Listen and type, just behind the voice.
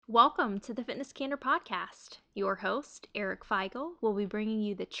Welcome to the Fitness Candor Podcast. Your host, Eric Feigl, will be bringing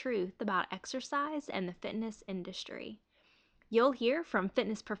you the truth about exercise and the fitness industry. You'll hear from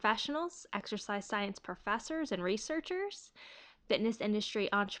fitness professionals, exercise science professors and researchers, fitness industry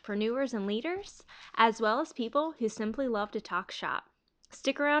entrepreneurs and leaders, as well as people who simply love to talk shop.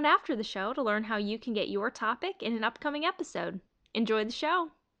 Stick around after the show to learn how you can get your topic in an upcoming episode. Enjoy the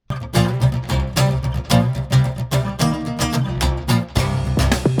show.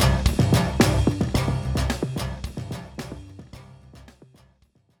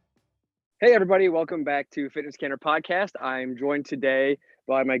 Hey, everybody. Welcome back to Fitness Candor Podcast. I'm joined today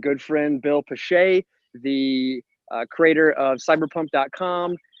by my good friend, Bill Pache, the creator of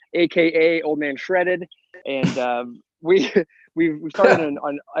cyberpump.com, a.k.a. Old Man Shredded. And we've started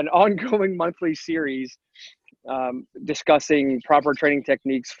an ongoing monthly series discussing proper training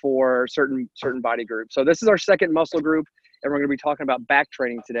techniques for certain body groups. So this is our second muscle group, and we're going to be talking about back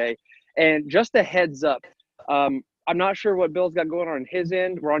training today. And just a heads up, I'm not sure what Bill's got going on his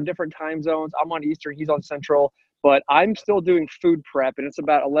end. We're on different time zones. I'm on Eastern, he's on Central, but I'm still doing food prep, and it's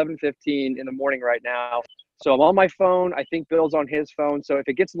about 11:15 in the morning right now. So I'm on my phone. I think Bill's on his phone. So if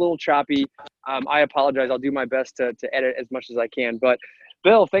it gets a little choppy, I apologize. I'll do my best to edit as much as I can. But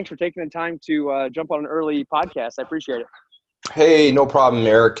Bill, thanks for taking the time to jump on an early podcast. I appreciate it. Hey, no problem,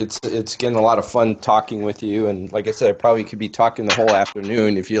 Eric. It's getting a lot of fun talking with you. And like I said, I probably could be talking the whole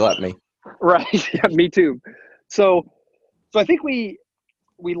afternoon if you let me. Right. Yeah, me too. So I think we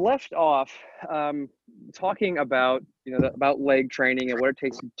left off talking about about leg training and what it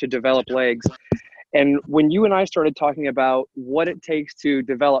takes to develop legs. And when you and I started talking about what it takes to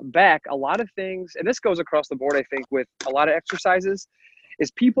develop back, a lot of things, and this goes across the board, I think, with a lot of exercises,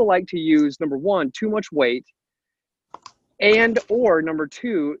 is people like to use, number one, too much weight, or number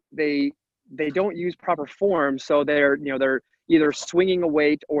two, they don't use proper form, so they're either swinging a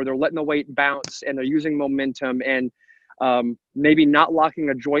weight or they're letting the weight bounce and they're using momentum and maybe not locking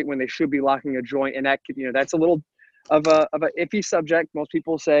a joint when they should be locking a joint, and that that's a little of a iffy subject. Most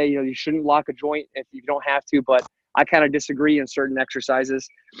people say you shouldn't lock a joint if you don't have to, but I kind of disagree in certain exercises.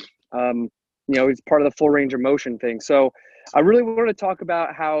 It's part of the full range of motion thing. So I really want to talk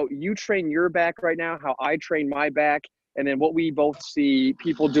about how you train your back right now, how I train my back, and then what we both see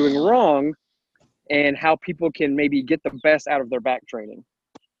people doing wrong and how people can maybe get the best out of their back training.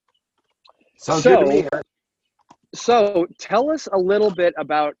 Sounds good to me. So tell us a little bit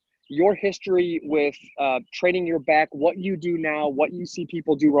about your history with training your back, what you do now, what you see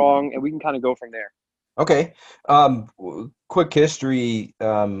people do wrong, and we can kind of go from there. Okay. Quick history.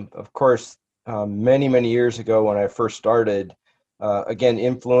 Of course, many years ago when I first started, again,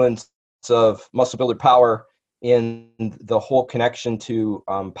 influence of Muscle Builder Power in the whole connection to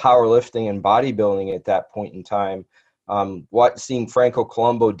powerlifting and bodybuilding at that point in time. Seeing Franco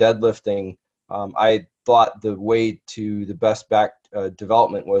Columbu deadlifting, I thought the way to the best back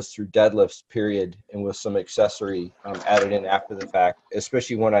development was through deadlifts, period, and with some accessory added in after the fact,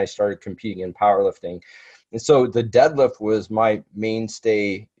 especially when I started competing in powerlifting. And so the deadlift was my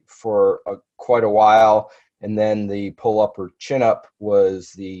mainstay for quite a while. And then the pull-up or chin-up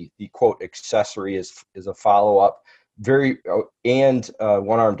was the quote accessory is a follow-up. And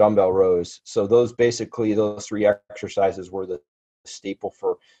one-arm dumbbell rows. So those three exercises were the staple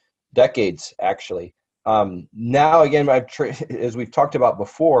for decades, actually. Now, again, as we've talked about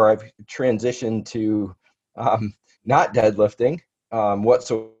before, I've transitioned to not deadlifting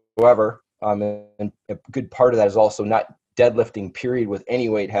whatsoever. And a good part of that is also not deadlifting, period, with any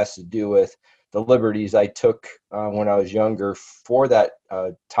weight. Has to do with the liberties I took when I was younger for that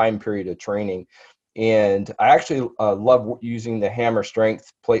time period of training. And I actually love using the hammer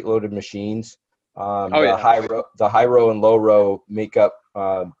strength plate loaded machines. The high row and low row make up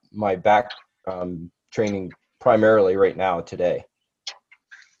my back training primarily right now today.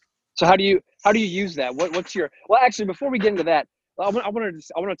 So how do you use that? What's your, well, actually, before we get into that, I want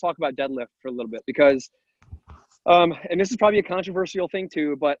to talk about deadlift for a little bit because and this is probably a controversial thing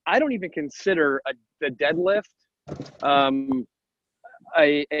too, but I don't even consider the deadlift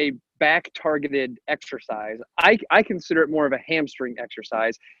a back targeted exercise. I consider it more of a hamstring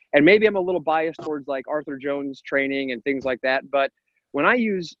exercise, and maybe I'm a little biased towards like Arthur Jones training and things like that. But when I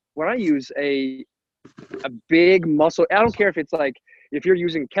use a big muscle, I don't care if it's like if you're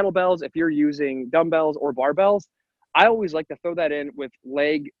using kettlebells, if you're using dumbbells or barbells, I always like to throw that in with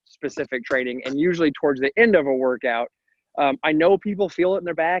leg specific training, and usually towards the end of a workout. I know people feel it in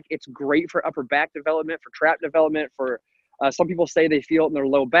their back. It's great for upper back development, for trap development, for some people say they feel it in their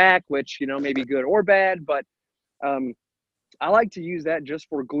low back, which, may be good or bad, but I like to use that just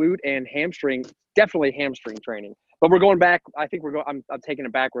for glute and hamstring, definitely hamstring training. But we're going back. I think we're going. I'm taking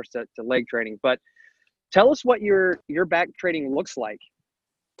it backwards to leg training. But tell us what your back training looks like.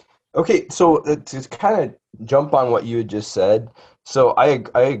 Okay, so to kind of jump on what you had just said, so I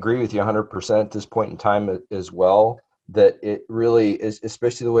agree with you 100% at this point in time as well, that it really is,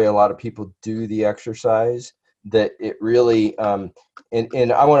 especially the way a lot of people do the exercise, that it really, and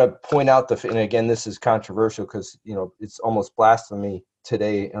I want to point out and again, this is controversial because, it's almost blasphemy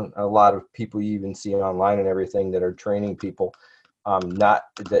today. A lot of people you even see online and everything that are training people, not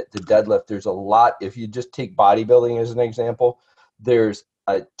that the deadlift, there's a lot, if you just take bodybuilding as an example, there's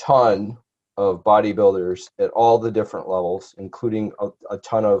a ton of bodybuilders at all the different levels, including a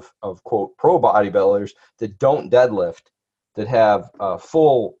ton of quote pro bodybuilders that don't deadlift, that have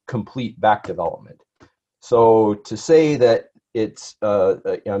full complete back development. So to say that it's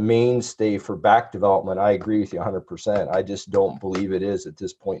a mainstay for back development, I agree with you 100%. I just don't believe it is at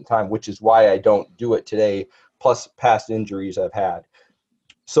this point in time, which is why I don't do it today, plus past injuries I've had.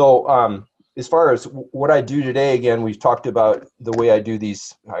 So as far as what I do today, again, we've talked about the way I do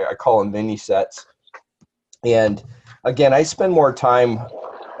these, I call them mini sets. And again, I spend more time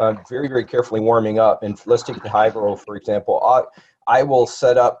very, very carefully warming up. And let's take the high row, for example. I will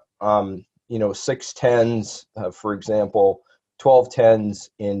set up, 6 tens, for example, 12 tens,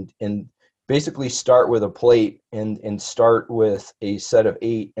 and basically start with a plate and start with a set of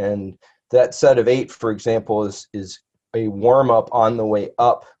 8. And that set of 8, for example, is a warm up on the way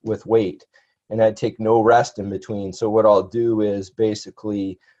up with weight. And I take no rest in between. So what I'll do is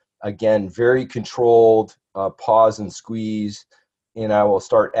basically, again, very controlled, pause and squeeze, and I will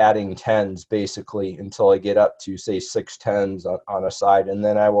start adding tens basically until I get up to, say, 6 tens on a side. And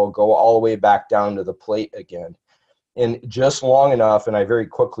then I will go all the way back down to the plate again. And just long enough, and I very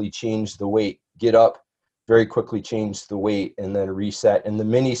quickly change the weight, get up, very quickly change the weight, and then reset. And the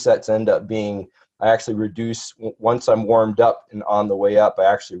mini sets end up being, I actually reduce, once I'm warmed up and on the way up, I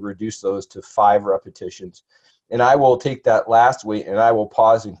actually reduce those to 5 repetitions. And I will take that last weight and I will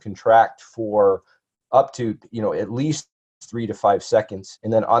pause and contract for up to, at least 3 to 5 seconds.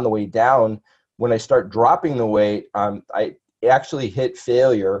 And then on the way down, when I start dropping the weight, I actually hit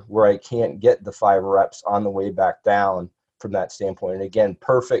failure where I can't get the 5 reps on the way back down from that standpoint. And again,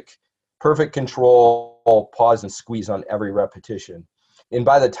 perfect control, pause and squeeze on every repetition. And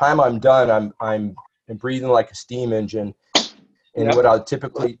by the time I'm done, I'm breathing like a steam engine. And What I'll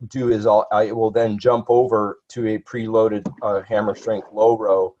typically do is I will then jump over to a preloaded hammer strength low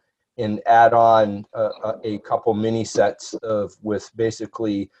row and add on a couple mini sets with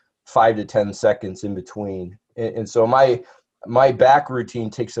basically 5 to 10 seconds in between. And so my back routine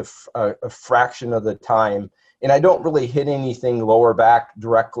takes a fraction of the time, and I don't really hit anything lower back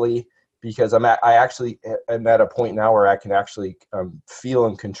directly, because I actually am at a point now where I can actually feel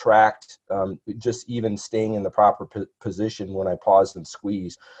and contract, just even staying in the proper position when I pause and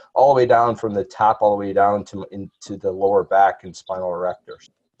squeeze, all the way down from the top, all the way down into the lower back and spinal erectors.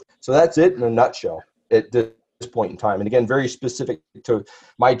 So that's it in a nutshell at this point in time. And again, very specific to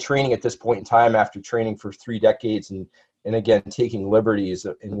my training at this point in time, after training for 3 decades and again, taking liberties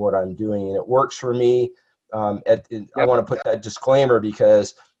in what I'm doing. And it works for me. I want to put that disclaimer,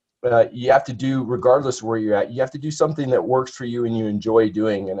 because you have to do, regardless of where you're at, you have to do something that works for you and you enjoy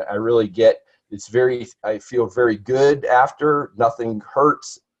doing. And I really I feel very good after. Nothing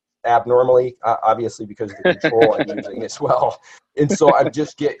hurts abnormally, obviously, because of the control I'm using as well. And so I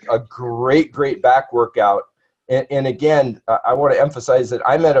just get a great back workout. And again, I want to emphasize that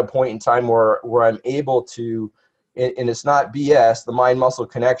I'm at a point in time where I'm able to, and it's not BS, the mind-muscle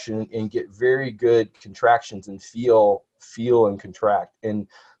connection, and get very good contractions and feel and contract. And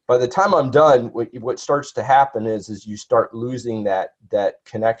by the time I'm done, what starts to happen is you start losing that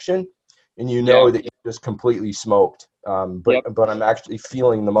connection, and that you just completely smoked. But I'm actually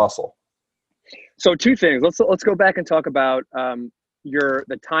feeling the muscle. So 2 things. Let's go back and talk about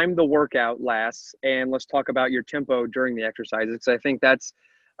the time the workout lasts, and let's talk about your tempo during the exercises. Because I think that's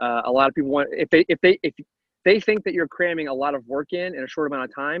a lot of people want, if they think that you're cramming a lot of work in a short amount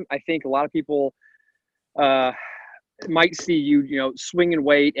of time. I think a lot of people might see you swinging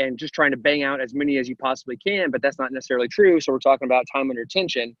weight and just trying to bang out as many as you possibly can, but that's not necessarily true. So we're talking about time under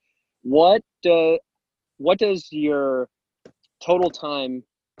tension. What does your total time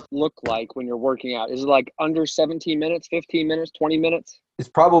look like when you're working out? Is it like under 17 minutes, 15 minutes, 20 minutes? It's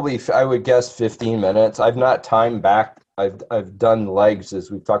probably, I would guess, 15 minutes. I've not timed back. I've done legs,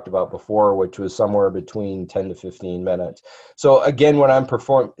 as we've talked about before, which was somewhere between 10 to 15 minutes. So again, when I'm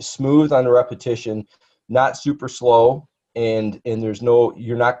performing smooth on the repetition, not super slow, and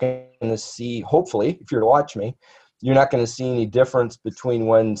you're not going to see, hopefully, if you're to watch me, you're not going to see any difference between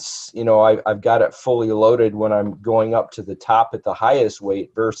when, I've got it fully loaded when I'm going up to the top at the highest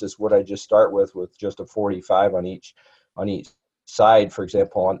weight versus what I just start with just a 45 on each side, for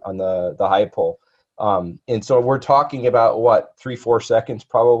example, on the high pull. And so we're talking about what, 3-4 seconds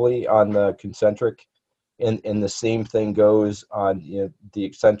probably on the concentric, and the same thing goes on the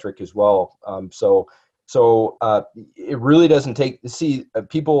eccentric as well. So it really doesn't take,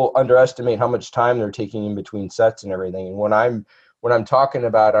 people underestimate how much time they're taking in between sets and everything. And when I'm talking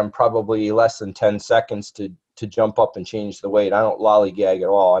about, I'm probably less than 10 seconds to jump up and change the weight. I don't lollygag at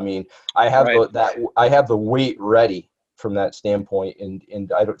all. I mean, I have I have the weight ready from that standpoint,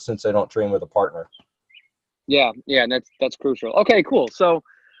 and since I don't train with a partner. Yeah, that's crucial. Okay, cool. So,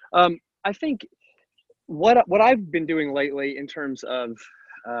 I think what I've been doing lately in terms of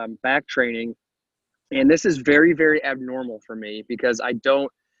back training, and this is very, very abnormal for me because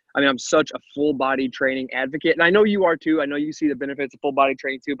I'm such a full body training advocate, and I know you are too. I know you see the benefits of full body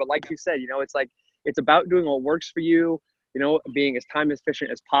training too, but like you said, it's like, it's about doing what works for you, being as time efficient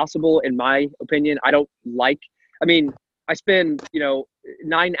as possible. In my opinion, I spend,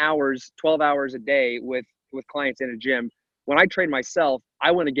 9 hours, 12 hours a day with clients in a gym. When I train myself,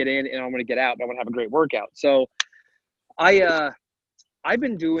 I want to get in and I want to get out, but I want to have a great workout. So I've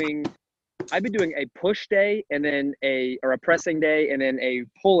been doing a push day and then a pressing day and then a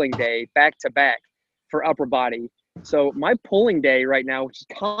pulling day back to back for upper body. So my pulling day right now, which is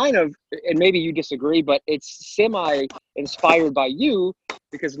kind of, and maybe you disagree, but it's semi inspired by you,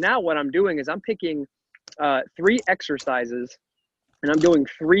 because now what I'm doing is I'm picking 3 exercises and I'm doing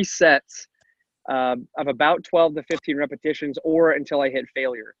 3 sets of about 12 to 15 repetitions or until I hit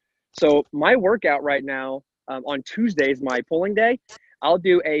failure. So my workout right now, on Tuesdays, my pulling day, I'll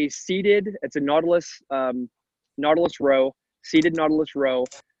do a seated, it's a Nautilus row, seated Nautilus row.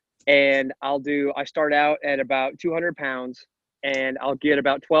 And I start out at about 200 pounds and I'll get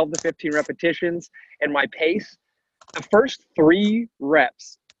about 12 to 15 repetitions. And my pace, the first 3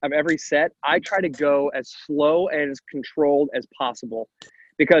 reps of every set, I try to go as slow and as controlled as possible.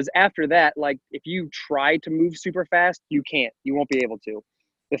 Because after that, like, if you try to move super fast, you won't be able to.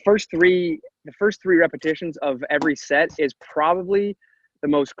 The first three repetitions of every set is probably the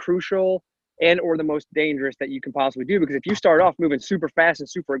most crucial and or the most dangerous that you can possibly do, because if you start off moving super fast and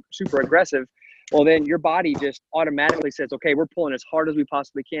super aggressive, well, then your body just automatically says, okay, we're pulling as hard as we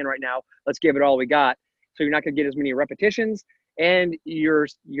possibly can right now. Let's give it all we got. So you're not going to get as many repetitions, and you're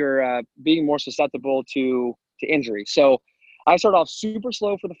being more susceptible to injury. So I start off super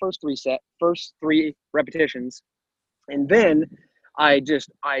slow for the first 3 repetitions, and then I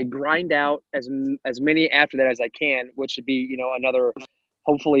grind out as many after that as I can, which should be, another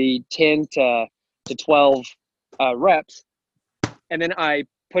hopefully 10 to 12 reps. And then I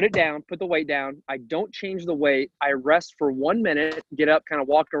put the weight down. I don't change the weight. I rest for 1 minute, get up, kind of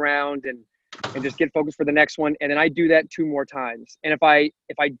walk around and just get focused for the next one. And then I do that 2 more times. And if I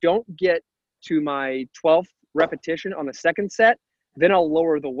don't get to my 12th repetition on the second set, then I'll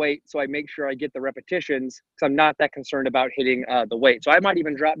lower the weight so I make sure I get the repetitions, because I'm not that concerned about hitting the weight. So I might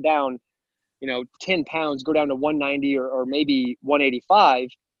even drop down, 10 pounds, go down to 190 or maybe 185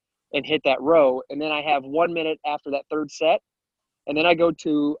 and hit that row. And then I have 1 minute after that third set. And then I go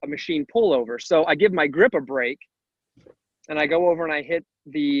to a machine pullover. So I give my grip a break and I go over and I hit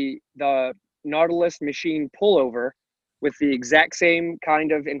the Nautilus machine pullover with the exact same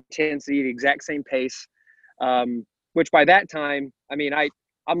kind of intensity, the exact same pace, which by that time,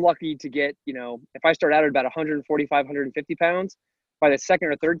 I'm lucky to get, if I start out at about 145, 150 pounds, by the second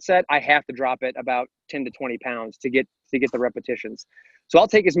or third set, I have to drop it about 10 to 20 pounds to get the repetitions. So I'll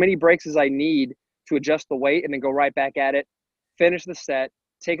take as many breaks as I need to adjust the weight and then go right back at it, finish the set,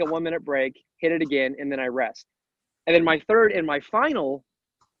 take a 1 minute break, hit it again, and then I rest. And then my third and my final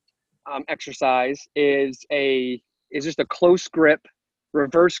exercise is just a close grip,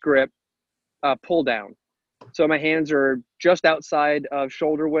 reverse grip pull down. So my hands are just outside of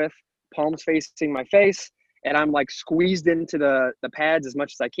shoulder width, palms facing my face, and I'm like squeezed into the pads as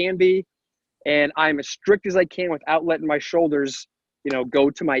much as I can be. And I'm as strict as I can without letting my shoulders, go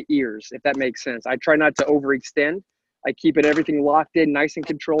to my ears, if that makes sense. I try not to overextend. I keep everything locked in, nice and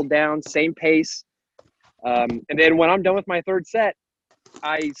controlled down, same pace. And then when I'm done with my third set,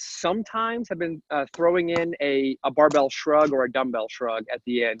 I sometimes have been throwing in a barbell shrug or a dumbbell shrug at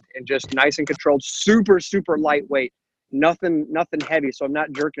the end, and just nice and controlled, super, super lightweight, nothing heavy. So I'm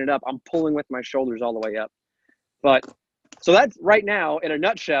not jerking it up. I'm pulling with my shoulders all the way up. But so that's right now in a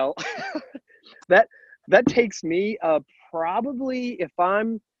nutshell. that takes me probably, if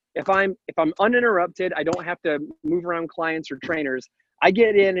I'm uninterrupted, I don't have to move around clients or trainers, I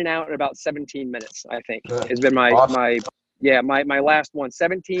get in and out in about 17 minutes, I think, has been Awesome. my last one,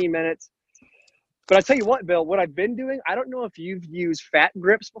 17 minutes. But I tell you what, Bill, what I've been doing, I don't know if you've used fat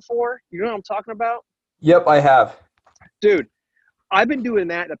grips before. You know what I'm talking about? Yep, I have. Dude, I've been doing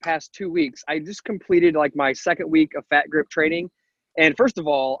that the past 2 weeks. I just completed like my second week of fat grip training. And first of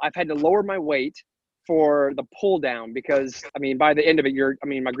all, I've had to lower my weight for the pull down because, I mean, by the end of it,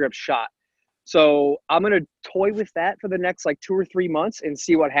 my grip's shot. So I'm going to toy with that for the next like 2 or 3 months and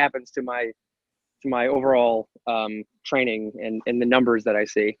see what happens to my overall training and the numbers that I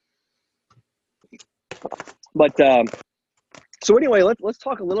see. But so anyway, let's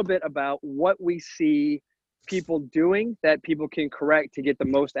talk a little bit about what we see people doing that people can correct to get the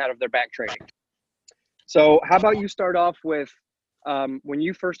most out of their back training. So how about you start off with when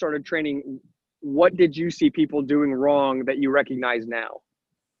you first started training, what did you see people doing wrong that you recognize now?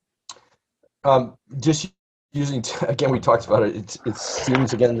 Just using, again, we talked about it. It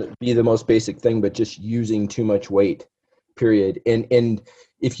seems, again, to be the most basic thing, but just using too much weight, period. And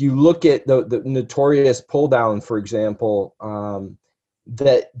if you look at the notorious pull down, for example,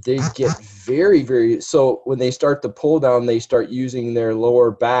 that they get very, very, so when they start the pull down, they start using their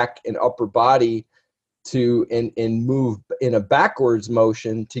lower back and upper body to and move in a backwards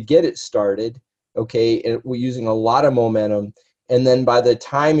motion to get it started. Okay, and we're using a lot of momentum. And then by the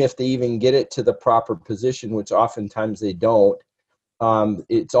time, if they even get it to the proper position, which oftentimes they don't,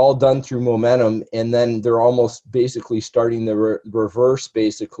 it's all done through momentum. And then they're almost basically starting the reverse,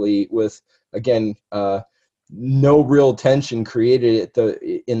 basically, with, again, no real tension created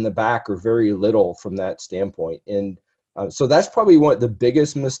in the back, or very little from that standpoint. And so that's probably the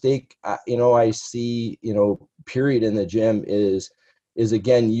biggest mistake, I see, period, in the gym is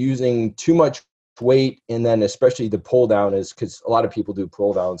again, using too much weight, and then especially the pull down, is because a lot of people do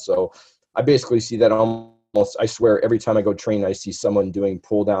pull down. So I basically see that almost, I swear, every time I go train, I see someone doing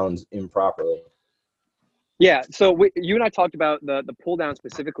pull downs improperly. Yeah, so you and I talked about the pull down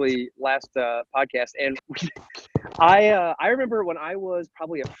specifically last podcast, and I remember when I was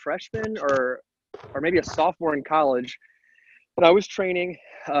probably a freshman or maybe a sophomore in college, when I was training,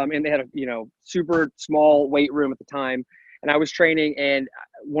 and they had a super small weight room at the time, and I was training, and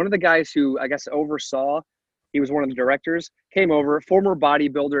one of the guys who I guess oversaw, he was one of the directors, came over, former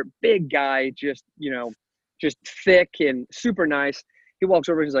bodybuilder, big guy, just thick and super nice. He walks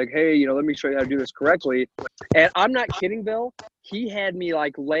over and he's like, "Hey, let me show you how to do this correctly." And I'm not kidding, Bill. He had me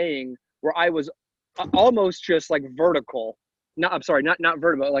like laying where I was almost just like vertical. Not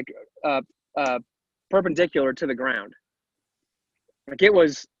vertical, like perpendicular to the ground. Like, it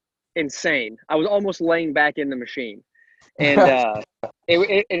was insane. I was almost laying back in the machine. And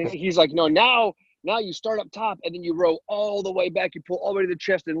and he's like, "No, now you start up top and then you row all the way back. You pull all the way to the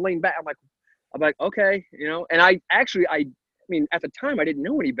chest and lean back." I'm like, okay, And I mean, at the time I didn't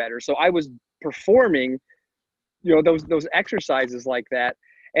know any better, so I was performing, those exercises like that.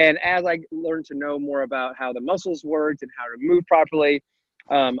 And as I learned to know more about how the muscles worked and how to move properly,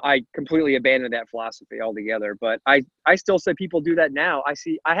 I completely abandoned that philosophy altogether. But I still say people do that now.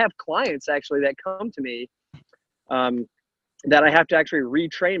 I have clients actually that come to me that I have to actually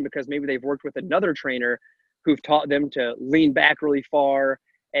retrain because maybe they've worked with another trainer who've taught them to lean back really far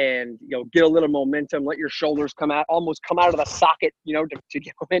and get a little momentum, let your shoulders almost come out of the socket, to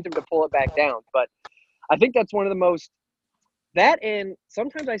get momentum to pull it back down. But I think that's one of the most, that, and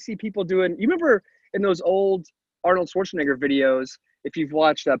sometimes I see people doing, you remember in those old Arnold Schwarzenegger videos, if you've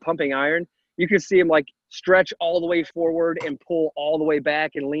watched Pumping Iron, you can see him like stretch all the way forward and pull all the way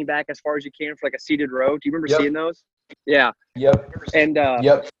back and lean back as far as you can for like a seated row. Do you remember seeing those? Yeah. Yep. And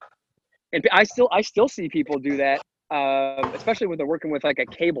yep. And I still see people do that, especially when they're working with like a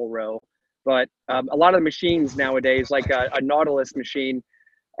cable row. But a lot of the machines nowadays, like a Nautilus machine,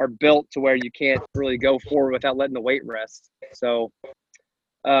 are built to where you can't really go forward without letting the weight rest. So,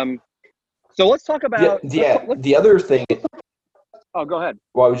 so let's talk about the other thing. Oh, go ahead.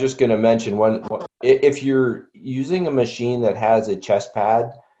 Well, I was just going to mention if you're using a machine that has a chest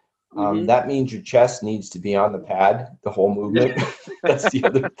pad, that means your chest needs to be on the pad the whole movement. That's the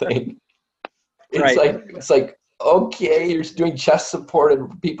other thing. It's like, okay, you're doing chest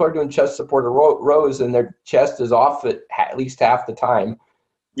supported. People are doing chest supported rows, and their chest is off at least half the time.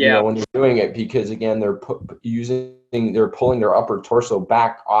 Yeah. When you're doing it, because again, they're pulling their upper torso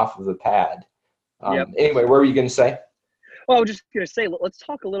back off of the pad. Anyway, what were you going to say? Well, I was just going to say, let's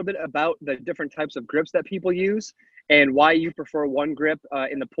talk a little bit about the different types of grips that people use and why you prefer one grip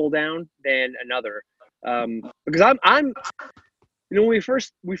in the pull down than another. Because I'm when we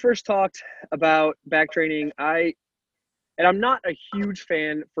first talked about back training, I'm not a huge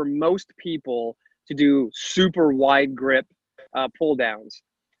fan for most people to do super wide grip pull downs.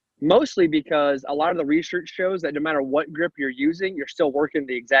 Mostly because a lot of the research shows that no matter what grip you're using, you're still working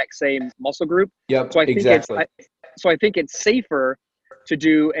the exact same muscle group. Yep, So I think exactly. I think it's safer to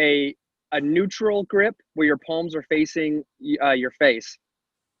do a neutral grip where your palms are facing your face,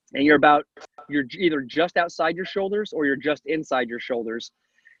 and you're either just outside your shoulders or you're just inside your shoulders.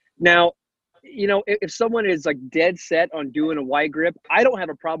 Now, if someone is like dead set on doing a wide grip, I don't have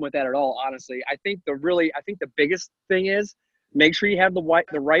a problem with that at all, honestly. I think the biggest thing is make sure you have the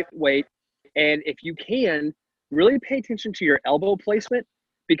right weight, and if you can, really pay attention to your elbow placement,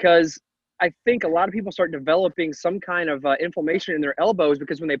 because I think a lot of people start developing some kind of inflammation in their elbows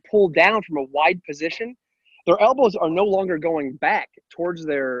because when they pull down from a wide position, their elbows are no longer going back towards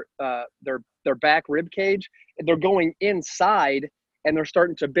their back rib cage. They're going inside, and they're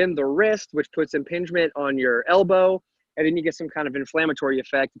starting to bend the wrist, which puts impingement on your elbow. And then you get some kind of inflammatory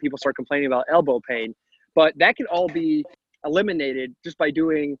effect, and people start complaining about elbow pain. But that can all be eliminated just by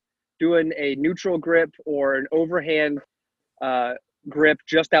doing a neutral grip or an overhand grip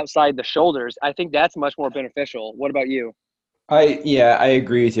just outside the shoulders. I think that's much more beneficial. What about you? I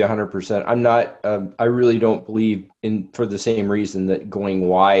agree with you 100%. I'm not, I really don't believe for the same reason that going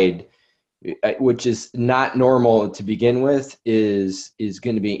wide, which is not normal to begin with, is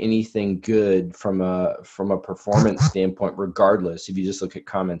going to be anything good from a performance standpoint, regardless. If you just look at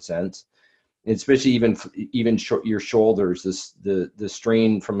common sense, especially even your shoulders, the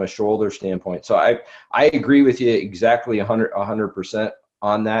strain from a shoulder standpoint. So I agree with you exactly 100%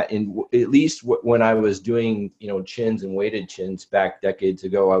 on that. And at least when I was doing, chins and weighted chins back decades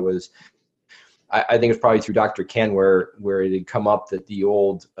ago, I think it's probably through Dr. Ken where it had come up that the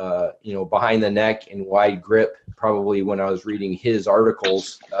old, behind the neck and wide grip, probably when I was reading his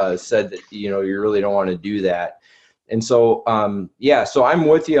articles, said that, you really don't want to do that. And so, so I'm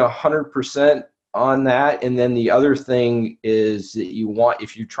with you 100% on that. And then the other thing is that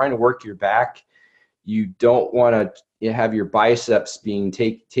if you're trying to work your back, you don't want to have your biceps being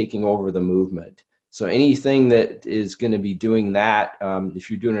taking over the movement. So anything that is going to be doing that, if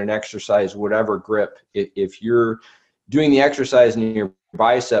you're doing an exercise, whatever grip, if you're doing the exercise and your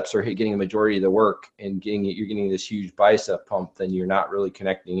biceps are getting a majority of the work and you're getting this huge bicep pump, then you're not really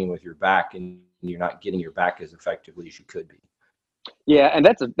connecting in with your back, and you're not getting your back as effectively as you could be. Yeah, and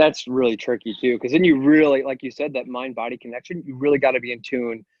that's really tricky too, because then you really, like you said, that mind-body connection, you really got to be in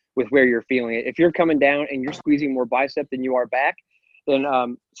tune with where you're feeling it. If you're coming down and you're squeezing more bicep than you are back, then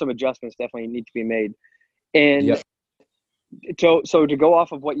some adjustments definitely need to be made. And Yep. so to go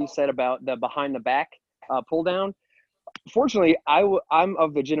off of what you said about the behind the back pull down, fortunately, I'm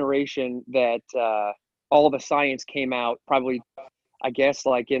of the generation that all the science came out probably, I guess,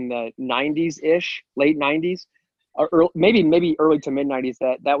 like in the 90s-ish, late 90s, or maybe early to mid 90s,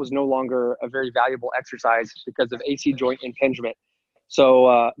 that was no longer a very valuable exercise because of AC joint impingement.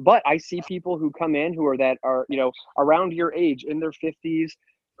 So, but I see people who come in who are around your age, in their 50s,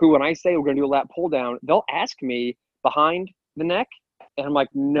 who, when I say we're going to do a lat pull down, they'll ask me behind the neck, and I'm like,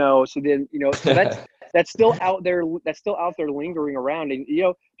 no. So then, so that's still out there. That's still out there lingering around, and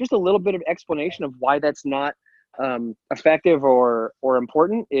just a little bit of explanation of why that's not effective or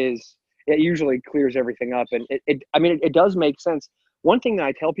important is, it usually clears everything up. And it does make sense. One thing that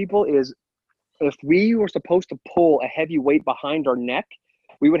I tell people is, if we were supposed to pull a heavy weight behind our neck,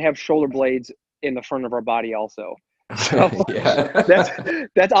 we would have shoulder blades in the front of our body also. So Yeah.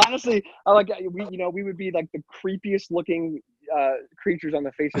 that's honestly, we would be like the creepiest looking creatures on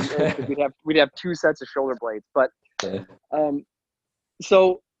the face of the earth, because we'd have two sets of shoulder blades. But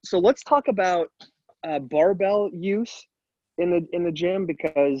so let's talk about barbell use in the gym,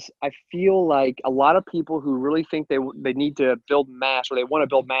 because I feel like a lot of people who really think they need to build mass, or they want to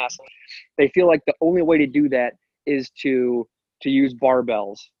build mass, they feel like the only way to do that is to use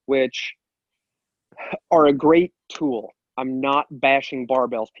barbells, which are a great tool. I'm not bashing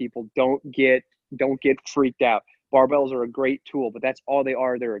barbells, people. Don't get freaked out. Barbells are a great tool, but that's all they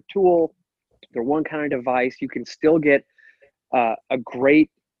are. They're a tool. They're one kind of device. You can still get a great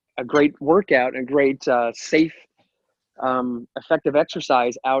workout and great safe, effective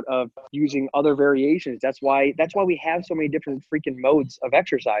exercise out of using other variations. That's why we have so many different freaking modes of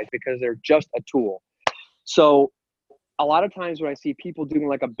exercise, because they're just a tool. So a lot of times when I see people doing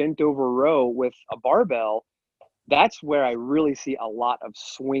like a bent over row with a barbell, that's where I really see a lot of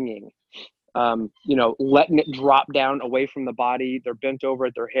swinging. Letting it drop down away from the body. They're bent over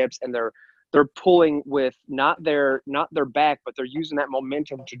at their hips, and they're pulling with not their back, but they're using that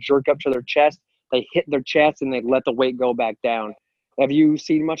momentum to jerk up to their chest. They hit their chest and they let the weight go back down. Have you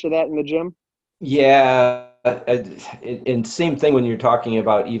seen much of that in the gym? Yeah, and same thing when you're talking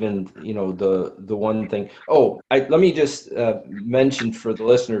about even, the one thing. Oh, let me just mention for the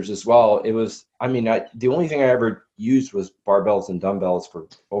listeners as well. It was, I mean, the only thing I ever used was barbells and dumbbells for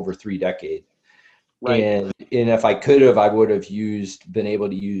over 3 decades. Right. And if I could have, I would have been able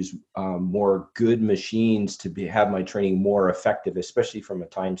to use more good machines to have my training more effective, especially from a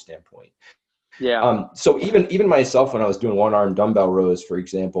time standpoint. Yeah. So even myself, when I was doing one arm dumbbell rows, for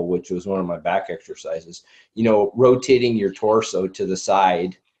example, which was one of my back exercises, rotating your torso to the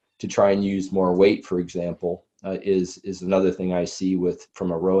side to try and use more weight, for example, is another thing I see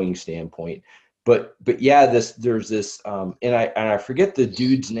from a rowing standpoint. But yeah, there's this, and I forget the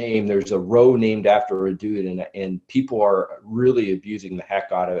dude's name. There's a row named after a dude, and people are really abusing the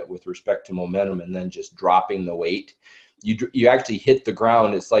heck out of it with respect to momentum, and then just dropping the weight. You actually hit the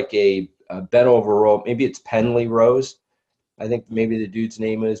ground. It's like a bent over row. Maybe it's Penley rows. I think maybe the dude's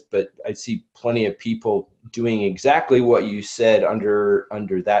name is, but I see plenty of people doing exactly what you said under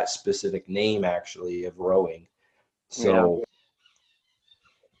that specific name, actually, of rowing. Yeah. So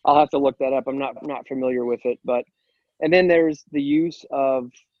I'll have to look that up. I'm not familiar with it, but and then there's the use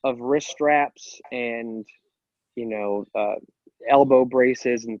of wrist straps and you know uh, elbow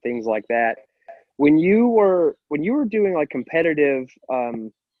braces and things like that. When you were doing like competitive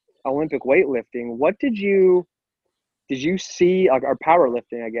Olympic weightlifting, what did you see, like, or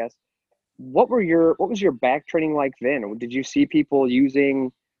powerlifting, I guess? What was your back training like then? Did you see people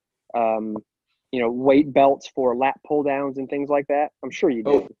using um, weight belts for lat pull downs and things like that? I'm sure you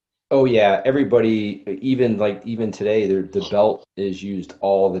did. oh oh yeah, everybody, even today, the belt is used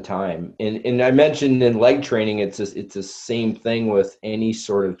all the time. And I mentioned in leg training, it's the same thing with any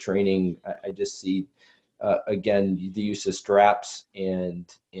sort of training. I just see again the use of straps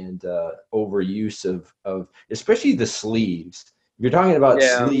and overuse of especially the sleeves. If you're talking about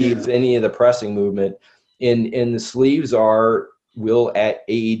Yeah. sleeves, any of the pressing movement, and the sleeves will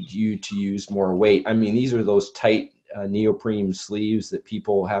aid you to use more weight. I mean, these are those tight neoprene sleeves that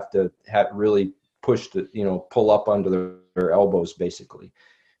people have to really push to, pull up under their elbows, basically.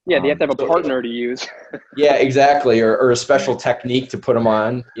 Yeah, they have to have a So partner to use. yeah, exactly, or a special technique to put them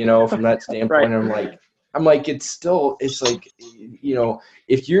on, from that Right. standpoint. I'm like, it's like,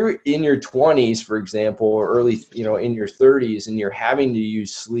 if you're in your 20s, for example, or early, in your 30s, and you're having to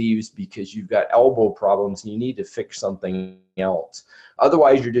use sleeves because you've got elbow problems and you need to fix something else.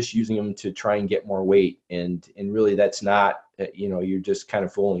 Otherwise, you're just using them to try and get more weight. And really that's not, you're just kind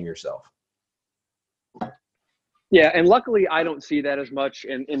of fooling yourself. Yeah, and luckily I don't see that as much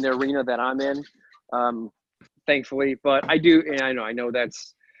in the arena that I'm in, um, thankfully. But I do, and I know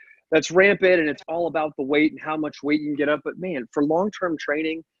that's rampant, and it's all about the weight and how much weight you can get up. But man, for long-term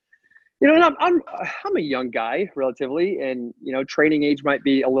training, and I'm a young guy relatively, and training age might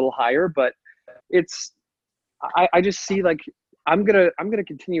be a little higher, but it's I just see, like, I'm gonna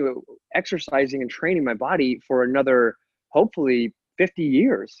continue exercising and training my body for another, hopefully, 50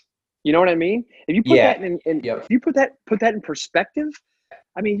 years. You know what I mean? If you put Yeah. that in Yep. if you put that in perspective,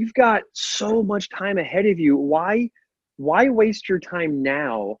 I mean, you've got so much time ahead of you. Why waste your time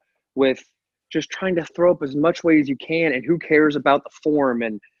now with just trying to throw up as much weight as you can, and who cares about the form?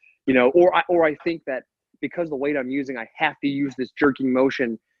 And or I think that because the weight I'm using, I have to use this jerking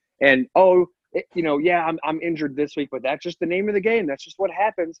motion, and yeah, I'm injured this week, but that's just the name of the game. That's just what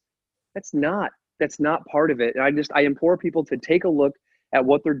happens. That's not that's not part of it. And I implore people to take a look at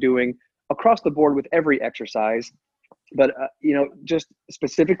what they're doing across the board with every exercise, but just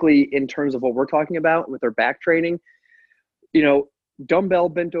specifically in terms of what we're talking about with their back training, you know, dumbbell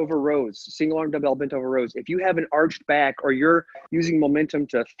bent over rows, single arm dumbbell bent over rows. If you have an arched back, or you're using momentum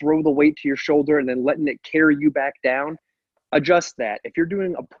to throw the weight to your shoulder and then letting it carry you back down, adjust that. If you're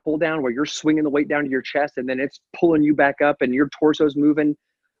doing a pull down where you're swinging the weight down to your chest and then it's pulling you back up and your torso's moving,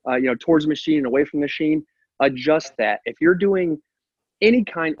 towards the machine and away from the machine, adjust that. If you're doing any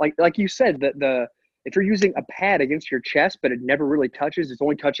kind, like you said, the if you're using a pad against your chest but it never really touches, it's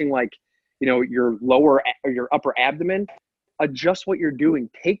only touching, like, your lower or your upper abdomen, adjust what you're doing.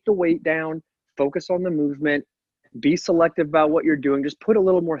 Take the weight down, focus on the movement, be selective about what you're doing. Just put a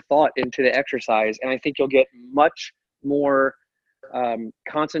little more thought into the exercise, and I think you'll get much more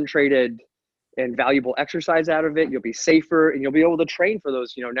concentrated and valuable exercise out of it. You'll be safer, and you'll be able to train for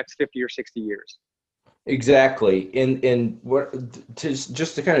those next 50 or 60 years. Exactly. And what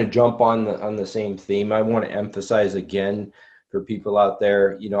just to kind of jump on the same theme, I want to emphasize again for people out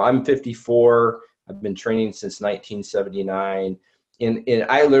there, I'm 54. I've been training since 1979. And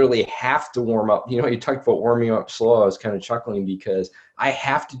I literally have to warm up. You talked about warming up slow. I was kind of chuckling because I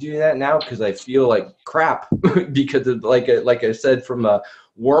have to do that now because I feel like crap because of, like I said, from a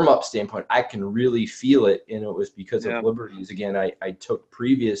warm-up standpoint, I can really feel it, and it was because Yeah. of liberties again I took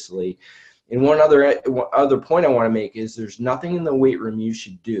previously. And one other point I want to make is there's nothing in the weight room you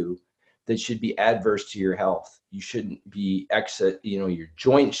should do that should be adverse to your health. You shouldn't be your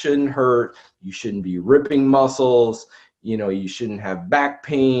joints shouldn't hurt. You shouldn't be ripping muscles. You shouldn't have back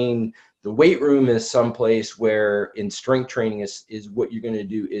pain. The weight room is someplace where in strength training is what you're going to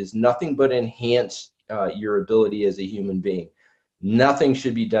do is nothing but enhance your ability as a human being. Nothing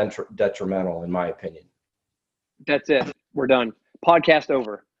should be detrimental, in my opinion. That's it. We're done. Podcast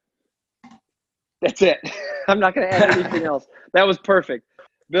over. That's it. I'm not going to add anything else. That was perfect.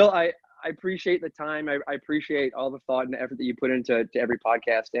 Bill, I appreciate the time. I appreciate all the thought and effort that you put into every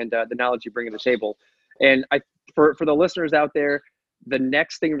podcast and the knowledge you bring to the table. And for the listeners out there, the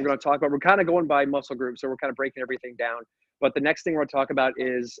next thing we're going to talk about, we're kind of going by muscle groups, so we're kind of breaking everything down. But the next thing we're going to talk about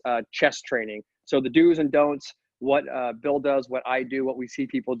is chest training. So the do's and don'ts, what Bill does, what I do, what we see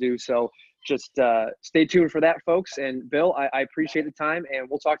people do. So just stay tuned for that, folks. And Bill, I appreciate the time, and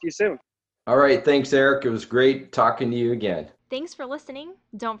we'll talk to you soon. All right. Thanks, Eric. It was great talking to you again. Thanks for listening.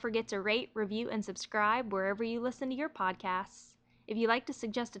 Don't forget to rate, review, and subscribe wherever you listen to your podcasts. If you'd like to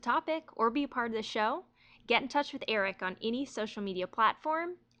suggest a topic or be a part of the show, get in touch with Eric on any social media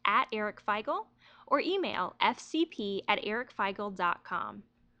platform @EricFeigl or email fcp@ericfeigl.com.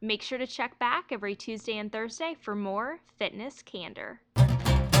 Make sure to check back every Tuesday and Thursday for more Fitness Candor.